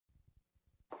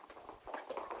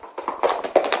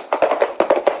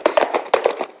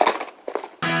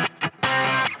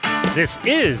This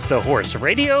is the Horse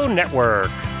Radio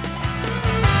Network.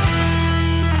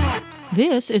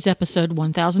 This is episode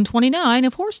 1029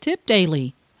 of Horse Tip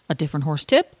Daily. A different horse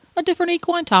tip, a different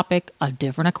equine topic, a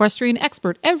different equestrian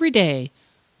expert every day.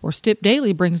 Horse Tip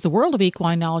Daily brings the world of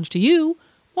equine knowledge to you,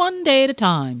 one day at a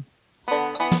time.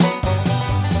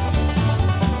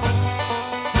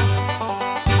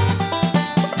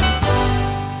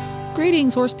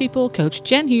 Greetings, horse people. Coach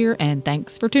Jen here, and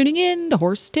thanks for tuning in to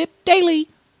Horse Tip Daily.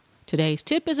 Today's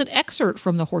tip is an excerpt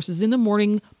from the Horses in the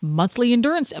Morning monthly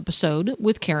endurance episode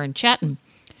with Karen Chaton.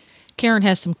 Karen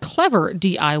has some clever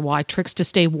DIY tricks to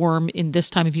stay warm in this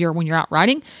time of year when you're out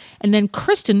riding. And then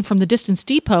Kristen from the Distance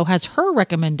Depot has her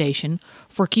recommendation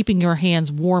for keeping your hands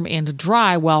warm and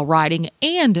dry while riding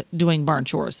and doing barn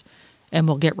chores. And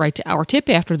we'll get right to our tip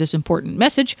after this important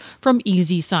message from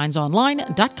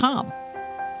EasySignsOnline.com.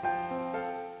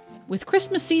 With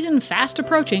Christmas season fast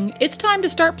approaching, it's time to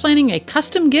start planning a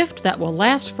custom gift that will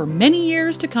last for many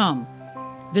years to come.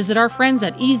 Visit our friends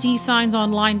at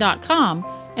EasySignsOnline.com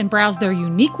and browse their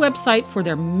unique website for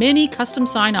their many custom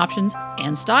sign options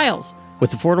and styles.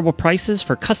 With affordable prices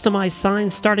for customized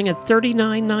signs starting at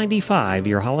 $39.95,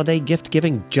 your holiday gift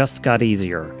giving just got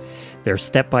easier. Their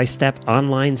step-by-step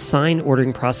online sign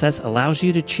ordering process allows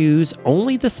you to choose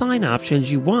only the sign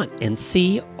options you want and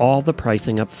see all the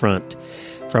pricing up front.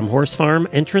 From horse farm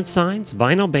entrance signs,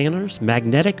 vinyl banners,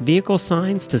 magnetic vehicle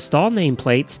signs to stall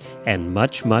nameplates, and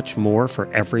much, much more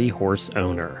for every horse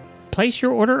owner. Place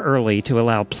your order early to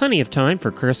allow plenty of time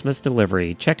for Christmas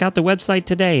delivery. Check out the website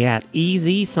today at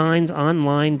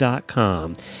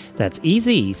EasySignsOnline.com. That's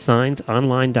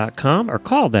EasySignsOnline.com or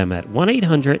call them at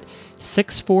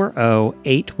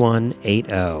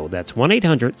 1-800-640-8180. That's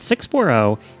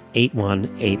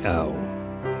 1-800-640-8180.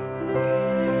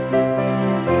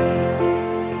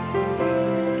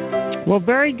 Well,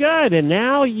 very good. And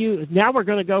now we're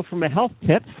going to go from a health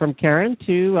tip from Karen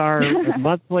to our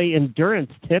monthly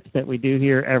endurance tip that we do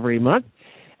here every month.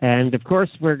 And, of course,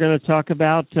 we're going to talk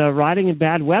about riding in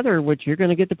bad weather, which you're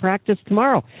going to get to practice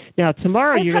tomorrow. Now,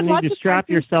 tomorrow you're going to need to strap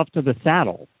yourself to the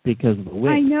saddle because of the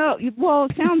wind. I know. Well,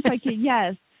 it sounds like it,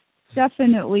 yes.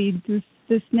 Definitely.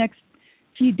 This next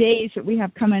few days that we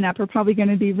have coming up are probably going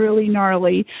to be really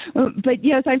gnarly. But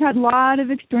yes, I've had a lot of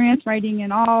experience riding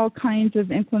in all kinds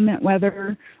of inclement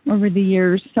weather over the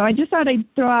years. So I just thought I'd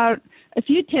throw out a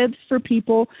few tips for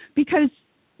people because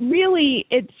really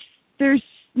there's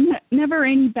never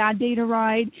any bad day to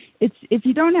ride. If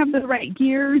you don't have the right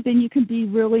gear, then you can be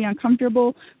really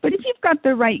uncomfortable. But if you've got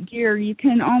the right gear, you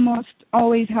can almost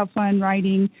always have fun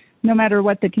riding no matter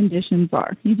what the conditions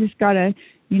are. You just got to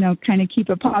kind of keep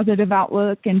a positive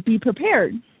outlook and be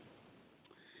prepared.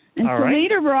 And all so right.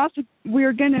 Later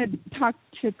we're going to talk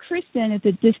to Kristen at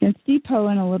the Distance Depot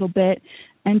in a little bit,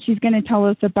 and she's going to tell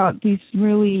us about these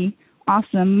really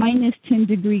awesome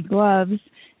 -10-degree gloves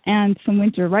and some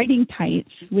winter riding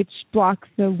tights, which block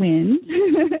the wind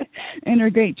and are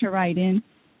great to ride in.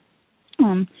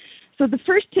 So the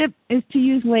first tip is to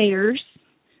use layers.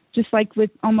 Just like with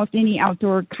almost any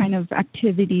outdoor kind of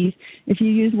activities, if you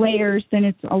use layers, then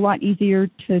it's a lot easier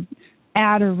to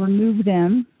add or remove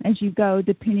them as you go,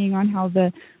 depending on how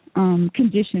the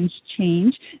conditions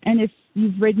change. And if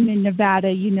you've ridden in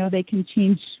Nevada, they can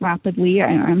change rapidly.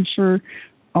 I'm sure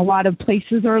a lot of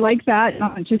places are like that,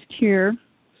 not just here.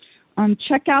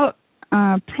 Check out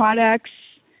products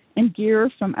and gear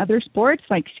from other sports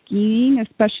like skiing,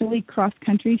 especially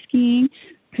cross-country skiing,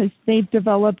 because they've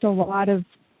developed a lot of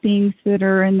things that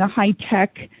are in the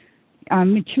high-tech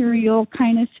material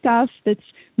kind of stuff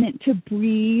that's meant to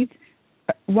breathe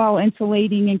while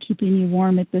insulating and keeping you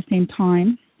warm at the same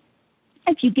time.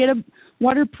 If you get a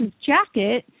waterproof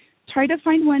jacket, try to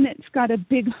find one that's got a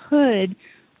big hood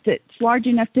that's large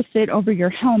enough to fit over your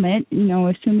helmet,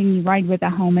 assuming you ride with a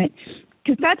helmet,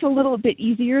 because that's a little bit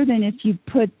easier than if you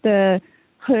put the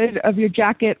hood of your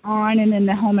jacket on and then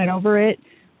the helmet over it.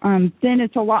 Then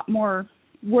it's a lot more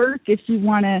work if you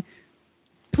want to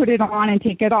put it on and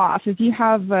take it off. If you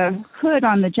have a hood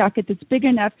on the jacket that's big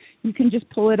enough, you can just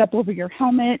pull it up over your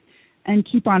helmet and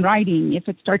keep on riding if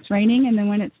it starts raining, and then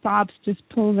when it stops, just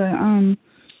pull the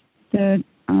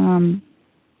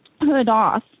hood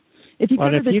off. If you go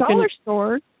to the dollar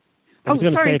store... Go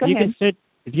ahead.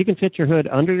 If you can fit your hood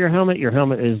under your helmet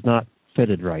is not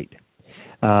fitted right.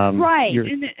 Right,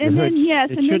 and then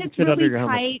it's really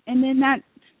tight, and then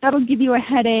that'll give you a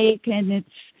headache, and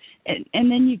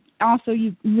then you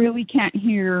really can't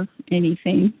hear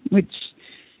anything, which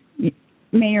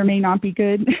may or may not be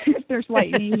good. If there's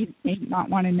lightning, you may not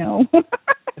want to know.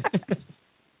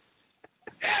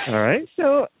 All right.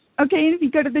 So, okay, if you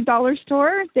go to the dollar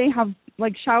store, they have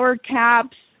like shower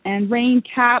caps, and rain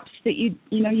caps that you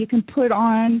can put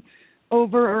on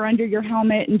over or under your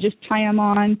helmet and just tie them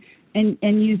on and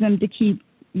use them to keep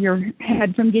your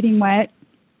head from getting wet.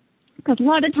 Because a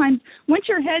lot of times, once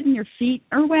your head and your feet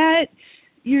are wet,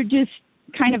 you're just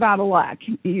kind of out of luck.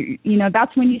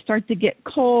 That's when you start to get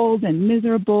cold and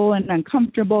miserable and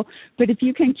uncomfortable. But if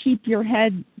you can keep your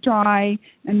head dry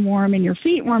and warm and your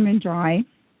feet warm and dry,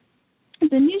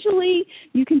 then usually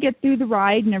you can get through the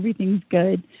ride and everything's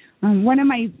good. One of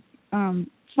my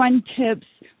fun tips,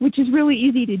 which is really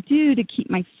easy to do to keep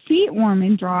my feet warm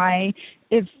and dry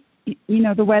if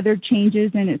the weather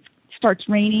changes and it starts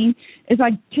raining, is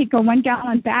I take a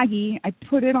 1-gallon baggie, I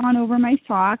put it on over my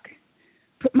sock,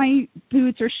 put my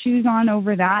boots or shoes on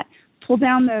over that, pull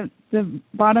down the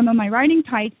bottom of my riding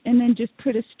tights, and then just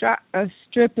put a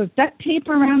strip of duct tape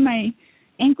around my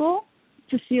ankle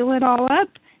to seal it all up,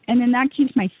 and then that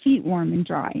keeps my feet warm and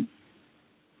dry.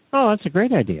 Oh, that's a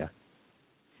great idea.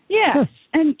 Yes,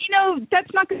 and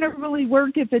that's not going to really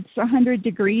work if it's 100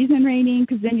 degrees and raining,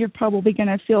 because then you're probably going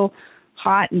to feel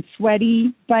hot and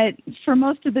sweaty. But for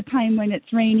most of the time when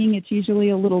it's raining, it's usually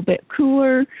a little bit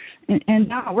cooler, and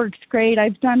that works great.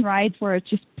 I've done rides where it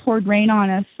just poured rain on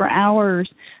us for hours,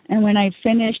 and when I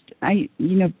finished, I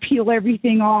peel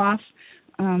everything off.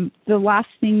 The last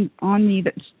thing on me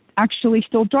that's actually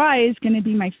still dry is going to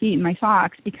be my feet and my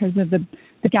socks because of the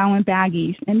gallon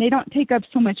baggies, and they don't take up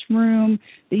so much room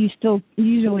that you still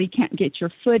usually can't get your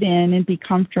foot in and be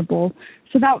comfortable.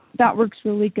 So that works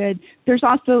really good. There's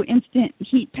also instant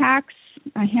heat packs,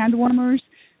 hand warmers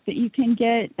that you can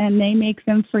get, and they make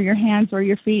them for your hands or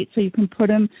your feet, so you can put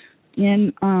them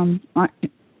in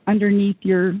underneath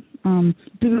your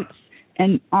boots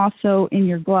and also in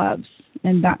your gloves,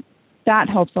 and that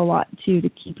helps a lot too to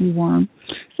keep you warm.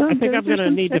 So I think I'm going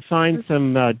to need to find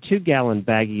some 2-gallon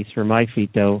baggies for my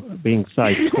feet, though, being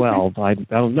size 12. I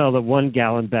don't know that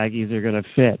 1-gallon baggies are going to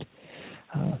fit.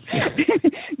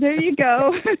 There you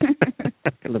go.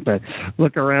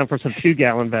 Look around for some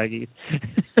 2-gallon baggies.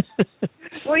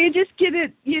 Well, you just get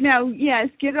it, get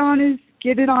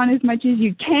it on as much as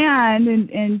you can,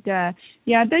 and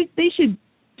they should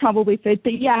probably fit.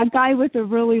 But yeah, a guy with a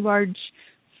really large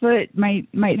foot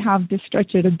might have to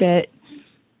stretch it a bit.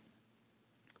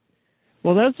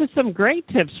 Well, those are some great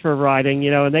tips for riding,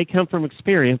 and they come from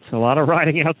experience. A lot of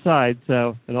riding outside,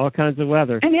 in all kinds of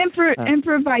weather. And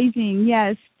improvising,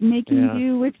 yes, making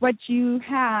do with what you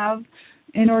have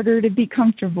in order to be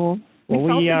comfortable.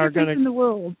 Well, we are going to in the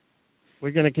world.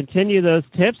 We're going to continue those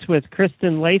tips with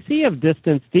Kristen Lacey of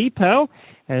Distance Depot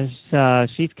as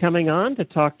she's coming on to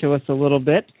talk to us a little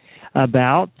bit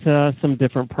about some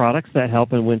different products that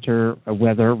help in winter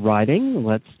weather riding.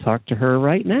 Let's talk to her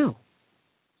right now.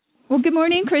 Well, good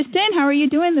morning, Kristen. How are you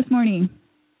doing this morning?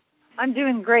 I'm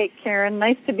doing great, Karen.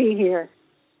 Nice to be here.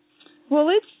 Well,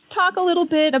 let's talk a little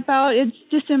bit about, it's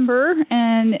December,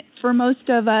 and for most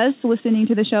of us listening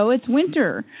to the show, it's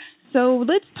winter. So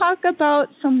let's talk about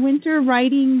some winter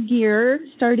riding gear,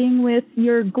 starting with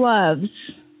your gloves.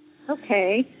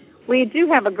 Okay. We do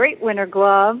have a great winter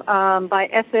glove by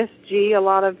SSG. A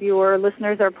lot of your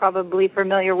listeners are probably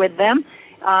familiar with them.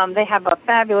 They have a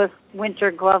fabulous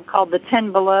winter glove called the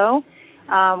 10 Below,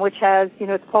 which has,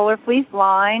 it's polar fleece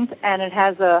lined, and it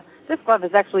has this glove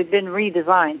has actually been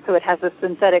redesigned. So it has a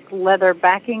synthetic leather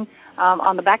backing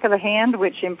on the back of the hand,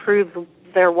 which improves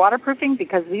their waterproofing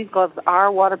because these gloves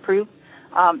are waterproof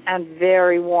and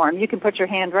very warm. You can put your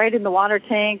hand right in the water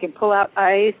tank and pull out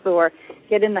ice, or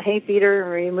get in the hay feeder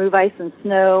and remove ice and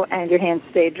snow, and your hands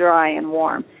stay dry and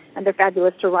warm. And they're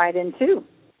fabulous to ride in, too.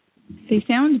 They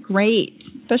sound great,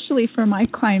 especially for my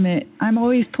climate. I'm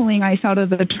always pulling ice out of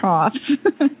the troughs.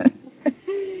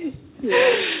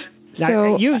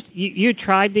 Now, you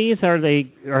tried these? Are they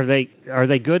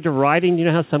good to riding? You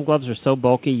know how some gloves are so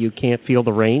bulky you can't feel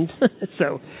the reins?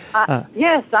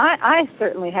 Yes, I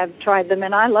certainly have tried them,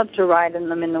 and I love to ride in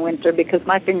them in the winter because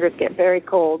my fingers get very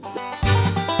cold.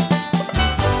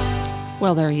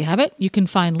 Well, there you have it. You can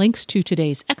find links to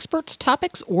today's experts,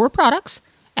 topics, or products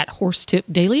at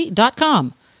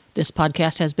horsetipdaily.com. This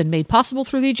podcast has been made possible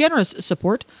through the generous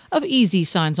support of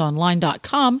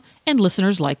EasySignsOnline.com and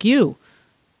listeners like you.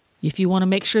 If you want to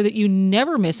make sure that you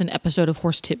never miss an episode of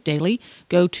Horse Tip Daily,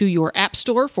 go to your app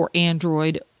store for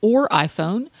Android or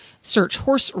iPhone, search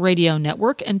Horse Radio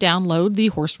Network, and download the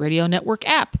Horse Radio Network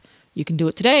app. You can do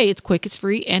it today. It's quick, it's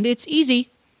free, and it's easy.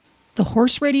 The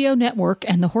Horse Radio Network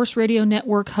and the Horse Radio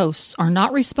Network hosts are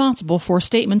not responsible for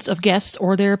statements of guests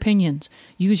or their opinions.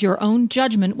 Use your own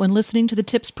judgment when listening to the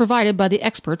tips provided by the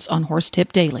experts on Horse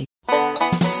Tip Daily.